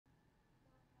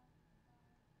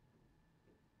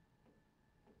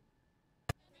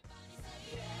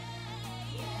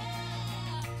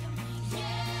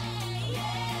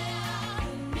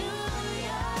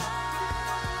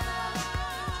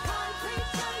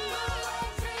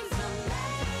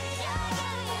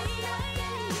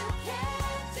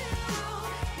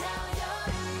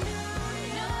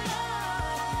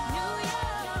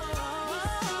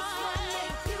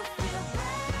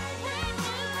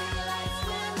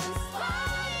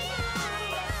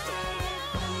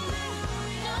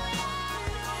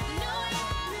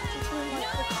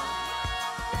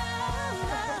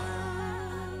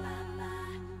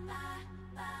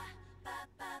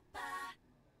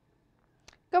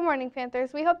Good morning,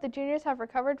 Panthers. We hope the juniors have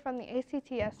recovered from the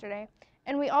ACT yesterday,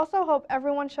 and we also hope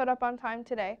everyone showed up on time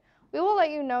today. We will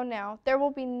let you know now, there will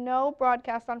be no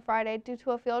broadcast on Friday due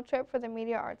to a field trip for the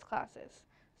media arts classes.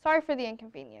 Sorry for the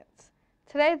inconvenience.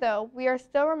 Today, though, we are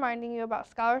still reminding you about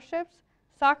scholarships,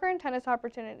 soccer, and tennis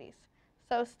opportunities.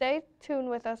 So stay tuned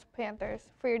with us,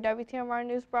 Panthers, for your WTMR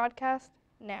News broadcast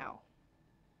now.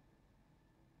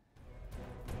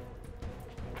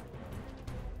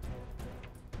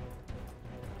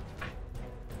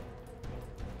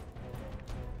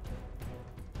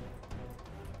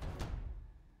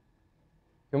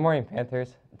 Good morning,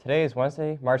 Panthers. Today is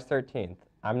Wednesday, March 13th.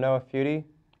 I'm Noah Feudy.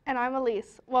 And I'm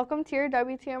Elise. Welcome to your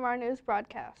WTMR News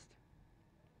broadcast.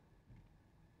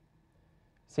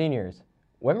 Seniors,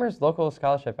 Whitmer's local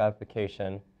scholarship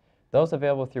application, those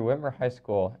available through Whitmer High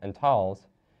School and TALS,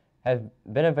 have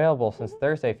been available since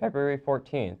Thursday, February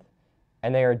 14th,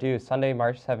 and they are due Sunday,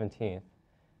 March 17th.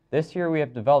 This year, we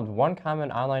have developed one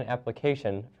common online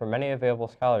application for many available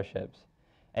scholarships.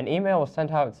 An email was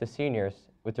sent out to seniors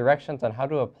with directions on how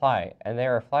to apply, and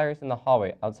there are flyers in the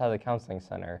hallway outside the counseling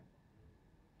center.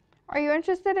 Are you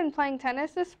interested in playing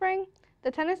tennis this spring?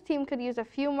 The tennis team could use a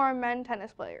few more men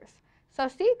tennis players. So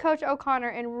see Coach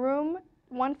O'Connor in room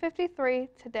 153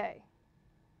 today.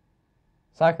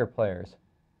 Soccer players,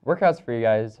 workouts for you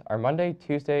guys are Monday,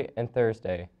 Tuesday, and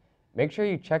Thursday. Make sure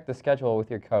you check the schedule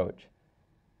with your coach.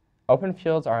 Open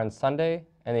fields are on Sunday,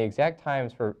 and the exact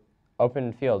times for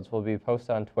open fields will be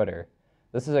posted on Twitter.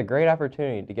 This is a great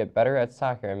opportunity to get better at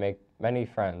soccer and make many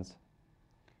friends.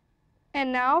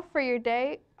 And now for your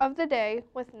day of the day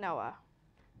with Noah.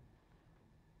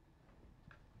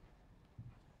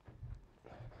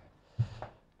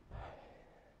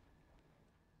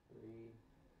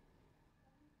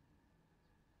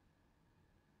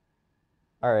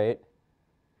 All right.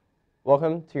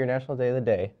 Welcome to your National Day of the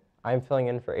Day. I'm filling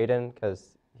in for Aiden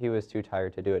because he was too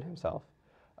tired to do it himself.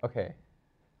 Okay.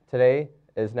 Today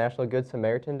is National Good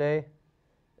Samaritan Day.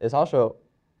 It's also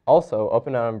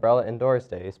Open on Umbrella Indoors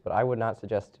Days, but I would not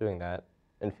suggest doing that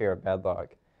in fear of bad luck.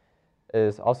 It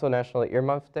is also National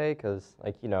Earmuff Day because,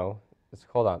 it's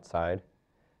cold outside.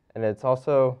 And it's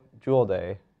also Jewel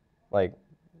Day, like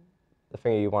the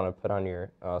finger you want to put on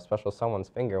your special someone's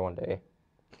finger one day.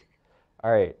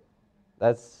 All right,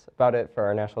 that's about it for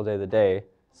our National Day of the Day.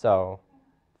 So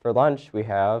for lunch, we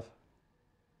have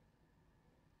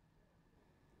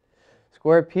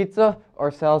square pizza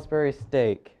or Salisbury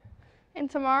steak. And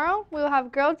tomorrow, we will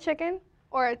have grilled chicken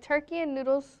or a turkey and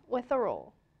noodles with a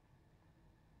roll.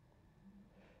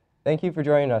 Thank you for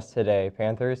joining us today,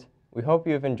 Panthers. We hope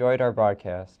you have enjoyed our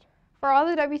broadcast. For all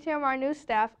the WTMR News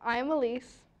staff, I am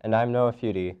Elise. And I'm Noah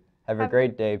Feudy. Have a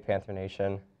great day, Panther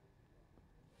Nation.